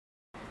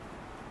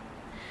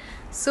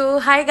So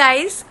hi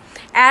guys,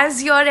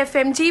 as your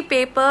FMG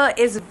paper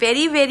is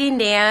very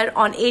near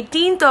on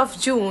 18th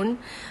of June,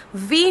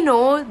 we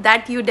know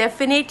that you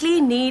definitely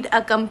need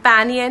a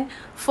companion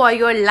for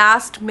your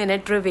last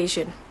minute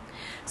revision.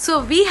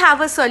 So we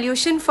have a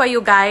solution for you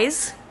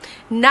guys.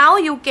 Now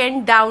you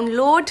can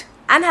download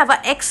and have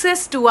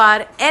access to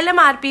our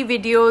LMRP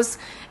videos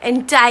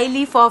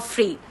entirely for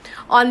free.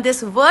 On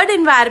this Word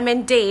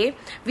Environment Day,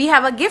 we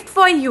have a gift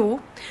for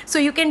you. So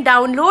you can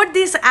download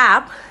this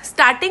app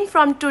starting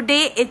from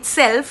today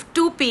itself,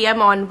 2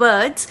 p.m.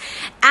 onwards,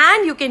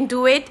 and you can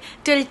do it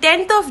till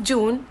 10th of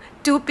June,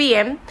 2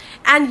 p.m.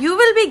 and you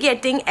will be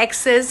getting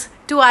access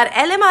to our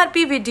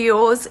LMRP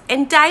videos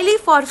entirely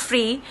for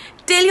free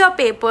till your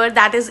paper,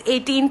 that is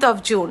 18th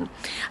of June.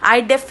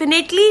 I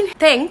definitely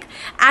think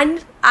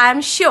and I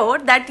am sure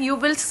that you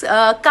will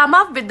come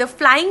up with the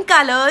flying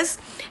colors,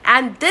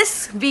 and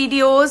these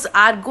videos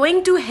are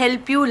going to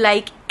help you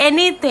like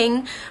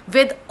anything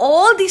with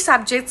all the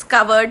subjects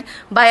covered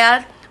by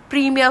our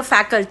premier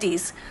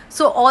faculties.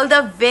 So all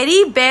the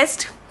very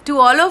best to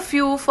all of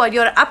you for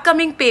your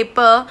upcoming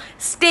paper.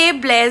 Stay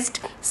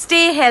blessed,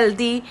 stay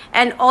healthy,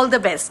 and all the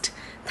best.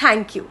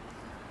 Thank you.